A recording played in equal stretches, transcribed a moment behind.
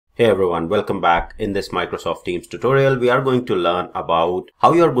Hey everyone, welcome back. In this Microsoft Teams tutorial, we are going to learn about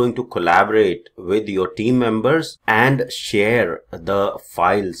how you are going to collaborate with your team members and share the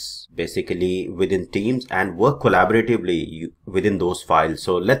files basically within Teams and work collaboratively within those files.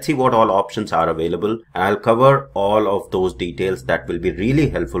 So let's see what all options are available, and I'll cover all of those details that will be really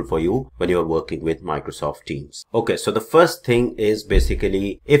helpful for you when you're working with Microsoft Teams. Okay, so the first thing is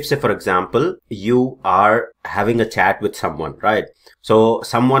basically if, say for example, you are having a chat with someone, right? So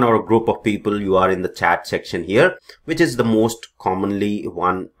someone or a group of people, you are in the chat section here, which is the most commonly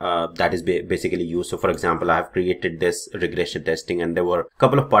one that is basically used. So for example, I have created this regression testing and there were a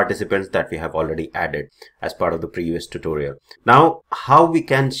couple of participants that we have already added as part of the previous tutorial. Now, how we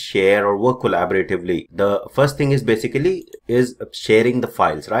can share or work collaboratively? The first thing is basically sharing the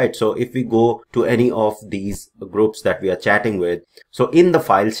files, right? So if we go to any of these groups that we are chatting with, so in the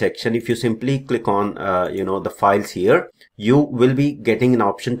file section, if you simply click on the files here, you will be getting an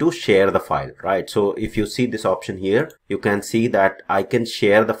option to share the file, right? So if you see this option here, you can see that I can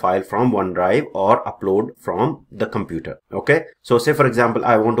share the file from OneDrive or upload from the computer. Okay, so say for example,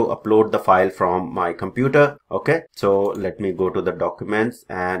 I want to upload the file from my computer. Okay, so let me go to the documents,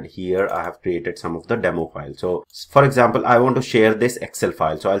 and here I have created some of the demo files. So for example, I want to share this Excel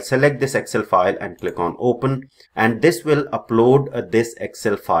file, so I'll select this Excel file and click on open, and this will upload this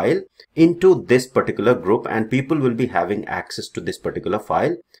Excel file into this particular group, and people will be having access to this particular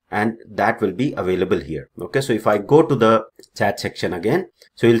file, and that will be available here. Okay, so if I go to the chat section again,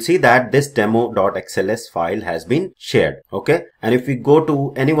 so you'll see that this demo.xls file has been shared. Okay, and if we go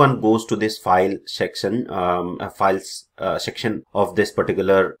to, anyone goes to this file section, section of this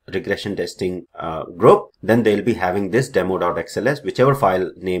particular regression testing group, then they'll be having this demo.xls, whichever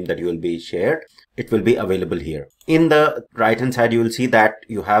file name that you will be shared, it will be available here. In the right hand side, you will see that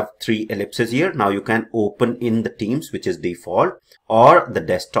you have 3 ellipses here. Now you can open in the Teams, which is default, or the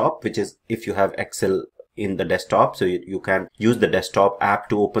desktop, which is if you have Excel in the desktop, so you can use the desktop app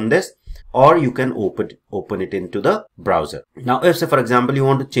to open this, or you can open it into the browser. Now if, say for example, you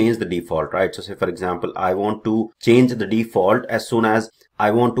want to change the default, right? So say for example, I want to change the default as soon as I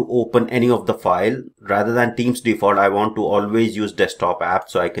want to open any of the file, rather than Teams default, I want to always use desktop app,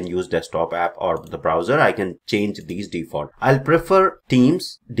 so I can use desktop app or the browser. I can change these default. I'll prefer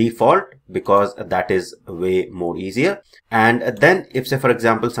Teams default because that is way more easier. And then if, say for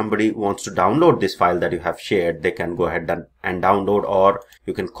example, somebody wants to download this file that you have shared, they can go ahead and download, or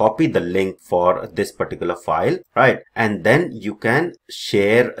you can copy the link for this particular file, right? And then you can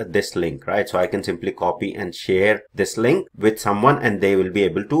share this link, right? So I can simply copy and share this link with someone, and they will be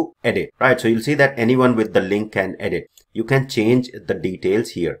able to edit, right? So you'll see that anyone with the link can edit. You can change the details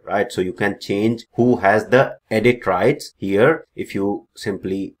here, right? So you can change who has the edit rights here. If you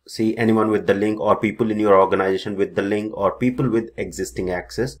simply see anyone with the link, or people in your organization with the link, or people with existing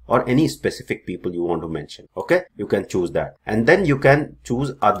access, or any specific people you want to mention. Okay, you can choose that, and then you can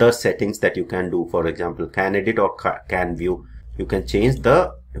choose other settings that you can do. For example, can edit or can view. You can change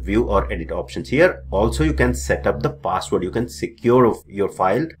the view or edit options here. Also, you can set up the password, you can secure your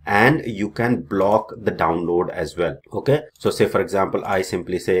file, and you can block the download as well. Okay, so say for example, I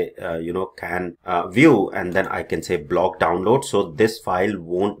simply say can view, and then I can say block download, so this file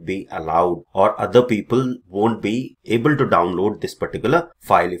won't be allowed, or other people won't be able to download this particular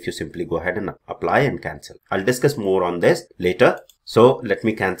file if you simply go ahead and apply and cancel. I'll discuss more on this later. So let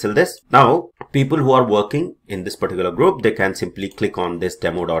me cancel this. Now, people who are working in this particular group, they can simply click on this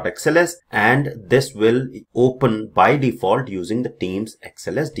demo.xls, and this will open by default using the Teams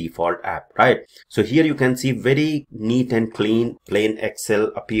XLS default app, right? So here you can see very neat and clean, plain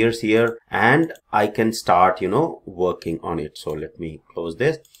Excel appears here, and I can start, working on it. So let me close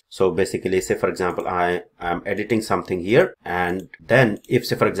this. So basically, say for example, I am editing something here, and then if,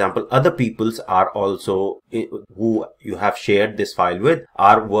 say for example, other peoples are also who you have shared this file with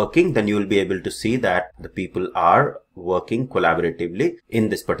are working, then you will be able to see that the people are working collaboratively in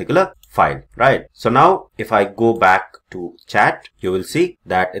this particular file, right? So now if I go back to chat, you will see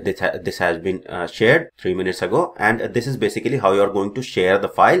that this has been shared 3 minutes ago, and this is basically how you are going to share the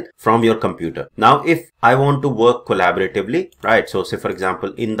file from your computer. Now if I want to work collaboratively, right? So say for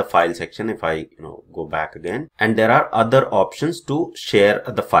example, in the file section, if I go back again, and there are other options to share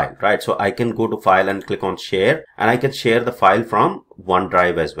the file, right? So I can go to file and click on share, and I can share the file from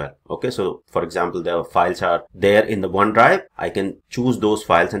OneDrive as well. Okay, so for example, the files are there in the OneDrive. I can choose those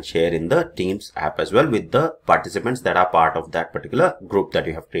files and share in the Teams app as well with the participants that are part of that particular group that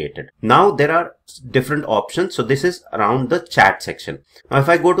you have created. Now there are different options. So this is around the chat section. Now if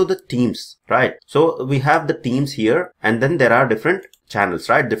I go to the Teams, right, so we have the Teams here, and then there are different channels,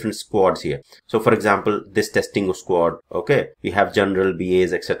 right? Different squads here. So for example, this testing squad, okay, we have general,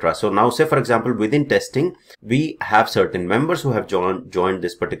 BAs, etc. So now say for example, within testing, we have certain members who have joined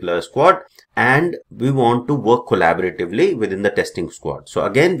this particular squad, and we want to work collaboratively within the testing squad. So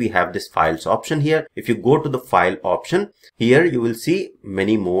again, we have this files option here. If you go to the file option here, you will see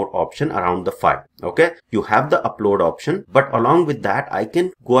many more options around the file. Okay, you have the upload option, but along with that, I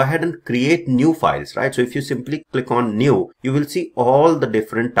can go ahead and create new files, right? So if you simply click on new, you will see all the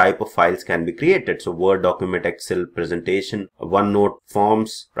different type of files can be created. So Word document, Excel, presentation, OneNote,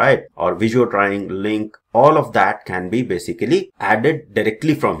 forms, right? Or visual drawing, link, all of that can be basically added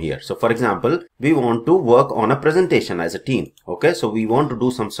directly from here. So for example, we want to work on a presentation as a team. Okay, so we want to do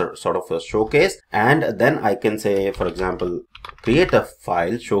some sort of a showcase, and then I can say, for example, create a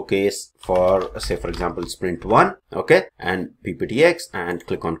file showcase for, say for example, sprint 1, okay, and PPTX, and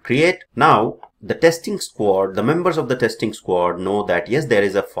click on create. Now the testing squad, the members of the testing squad know that yes, there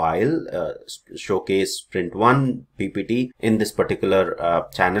is a file showcase sprint 1 PPT in this particular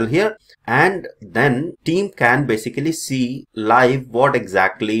channel here, and then team can basically see live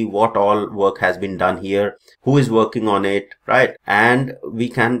what all work has been done here, who is working on it, right? And we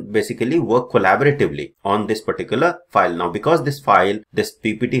can basically work collaboratively on this particular file. Now because this file, this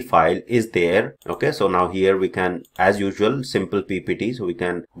PPT file is there, okay, so now here we can, as usual, simple PPT, so we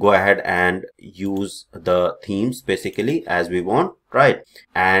can go ahead and use the themes basically as we want, right?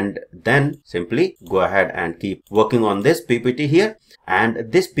 And then simply go ahead and keep working on this PPT here,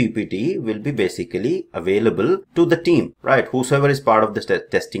 and this PPT will be basically available to the team, right? Whosoever is part of the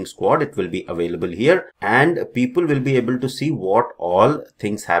testing squad, it will be available here, and people will be able to see what all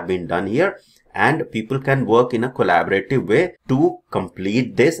things have been done here, and people can work in a collaborative way to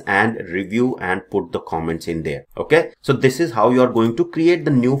complete this and review and put the comments in there. Okay, so this is how you are going to create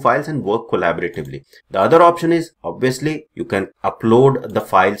the new files and work collaboratively. The other option is, obviously, you can upload the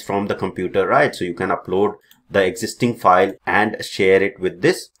files from the computer, right? So you can upload the existing file and share it with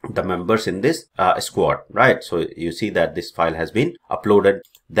the members in this squad, right? So you see that this file has been uploaded.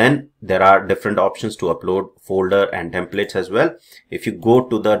 Then there are different options to upload folder and templates as well. If you go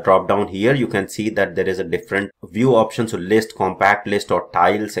to the drop down here, you can see that there is a different view option, so list, compact list, or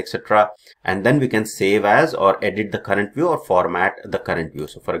tiles, etc. And then we can save as or edit the current view or format the current view.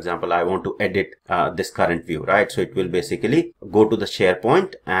 So for example, I want to edit this current view, right? So it will basically go to the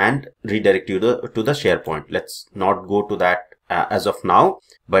SharePoint and redirect you to the SharePoint. Let's not go to that as of now,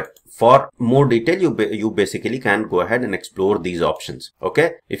 but for more detail, you basically can go ahead and explore these options.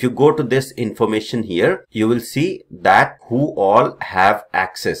 Okay, if you go to this information here, you will see that who all have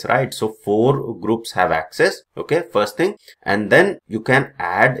access, right? So 4 groups have access, okay, first thing, and then you can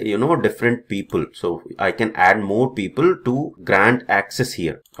add, different people. So I can add more people to grant access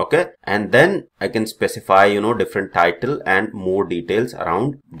here, okay, and then I can specify, different title and more details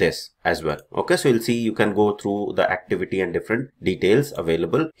around this as well. Okay, so you'll see you can go through the activity and different details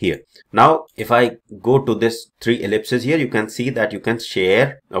available here. Now if I go to this 3 ellipses here, you can see that you can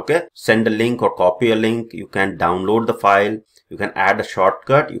share, okay, send a link or copy a link, you can download the file, you can add a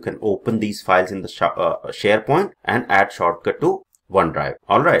shortcut, you can open these files in the SharePoint and add shortcut to OneDrive.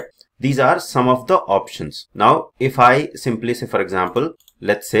 All right, these are some of the options. Now if I simply say, for example,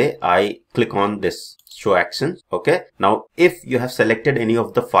 let's say I click on this show actions. Okay, now if you have selected any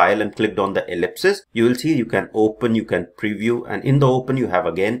of the file and clicked on the ellipses, you will see you can open, you can preview, and in the open you have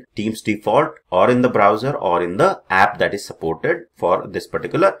again Teams default, or in the browser, or in the app that is supported for this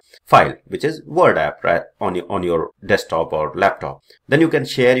particular file, which is Word app, right, on your desktop or laptop. Then you can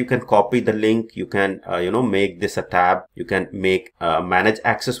share, you can copy the link, you can make this a tab, you can make manage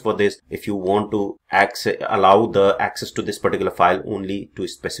access for this. If you want to allow the access to this particular file only to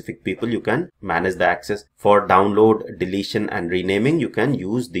specific people, you can manage the access. For download, deletion, and renaming, you can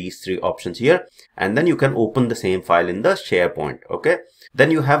use these 3 options here, and then you can open the same file in the SharePoint. Okay,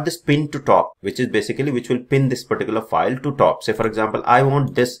 then you have this pin to top, which will pin this particular file to top. Say for example, I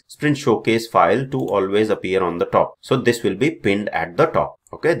want this sprint showcase file to always appear on the top, so this will be pinned at the top.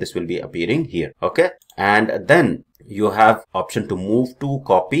 Okay, this will be appearing here. Okay, and then you have option to move to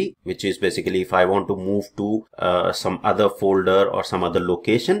copy, which is basically if I want to move to some other folder or some other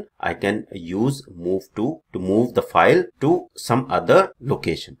location, I can use move to move the file to some other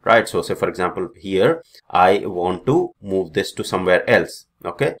location, right? So say for example, here I want to move this to somewhere else.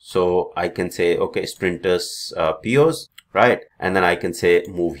 Okay, so I can say, okay, sprinters POs, right, and then I can say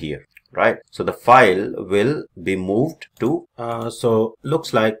move here. right? So the file will be moved to, so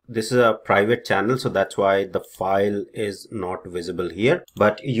looks like this is a private channel, so that's why the file is not visible here.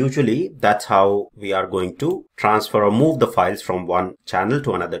 But usually that's how we are going to transfer or move the files from one channel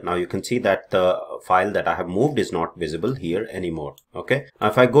to another. Now you can see that the file that I have moved is not visible here anymore. Okay, now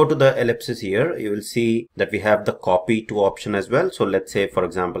if I go to the ellipsis here, you will see that we have the copy to option as well. So let's say, for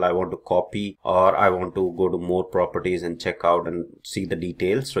example, I want to copy, or I want to go to more properties and check out and see the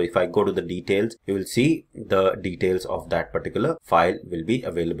details. So if I go to the details, you will see the details of that particular file will be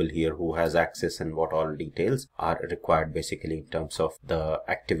available here, who has access and what all details are required basically in terms of the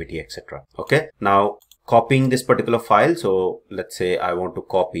activity, etc. Okay, now copying this particular file. So let's say I want to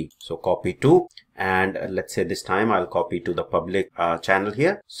copy, so copy to, and let's say this time I'll copy to the public channel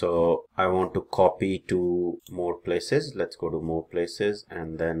here. So I want to copy to more places. Let's go to more places,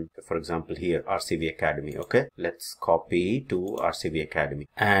 and then for example here RCV Academy. Okay, let's copy to RCV Academy.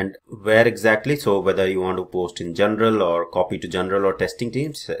 And where exactly? So whether you want to post in general or copy to general or testing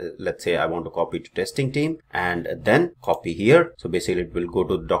teams, let's say I want to copy to testing team and then copy here. So basically it will go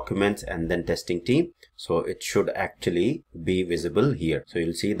to documents and then testing team. So it should actually be visible here. So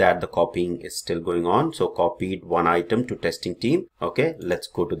you'll see that the copying is still going on. So copied one item to testing team. Okay, let's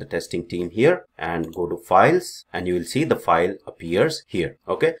go to the testing team here and go to files, and you will see the file appears here.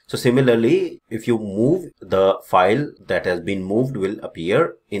 Okay, so similarly, if you move, the file that has been moved will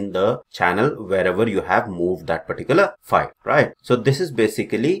appear in the channel wherever you have moved that particular file, right? So this is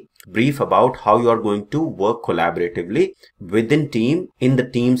basically brief about how you are going to work collaboratively within team, in the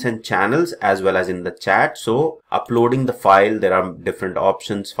teams and channels, as well as in the chat. So uploading the file, there are different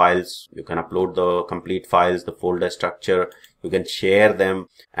options. Files, you can upload the complete files, the folder structure, you can share them,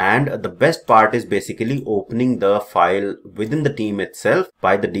 and the best part is basically opening the file within the team itself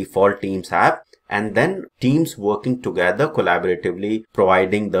by the default Teams app, and then teams working together collaboratively,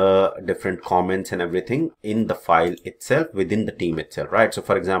 providing the different comments and everything in the file itself within the team itself, right? So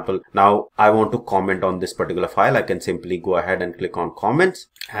for example, now I want to comment on this particular file. I can simply go ahead and click on comments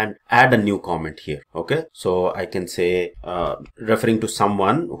and add a new comment here. Okay, so I can say referring to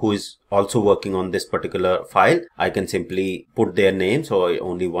someone who is also working on this particular file, I can simply put their name. So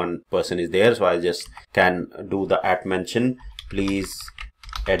only one person is there, so I just can do the @mention, please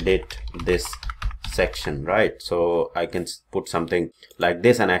edit this section, right? So I can put something like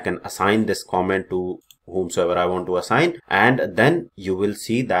this, and I can assign this comment to whomsoever I want to assign, and then you will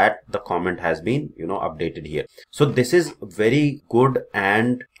see that the comment has been, updated here. So this is very good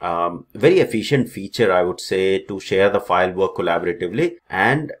and very efficient feature, I would say, to share the file, work collaboratively,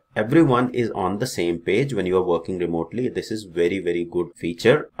 and everyone is on the same page when you are working remotely. This is very, very good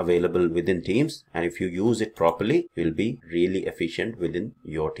feature available within Teams, and if you use it properly, you'll be really efficient within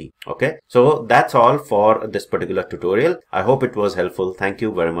your team. Okay, so that's all for this particular tutorial. I hope it was helpful. Thank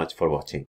you very much for watching.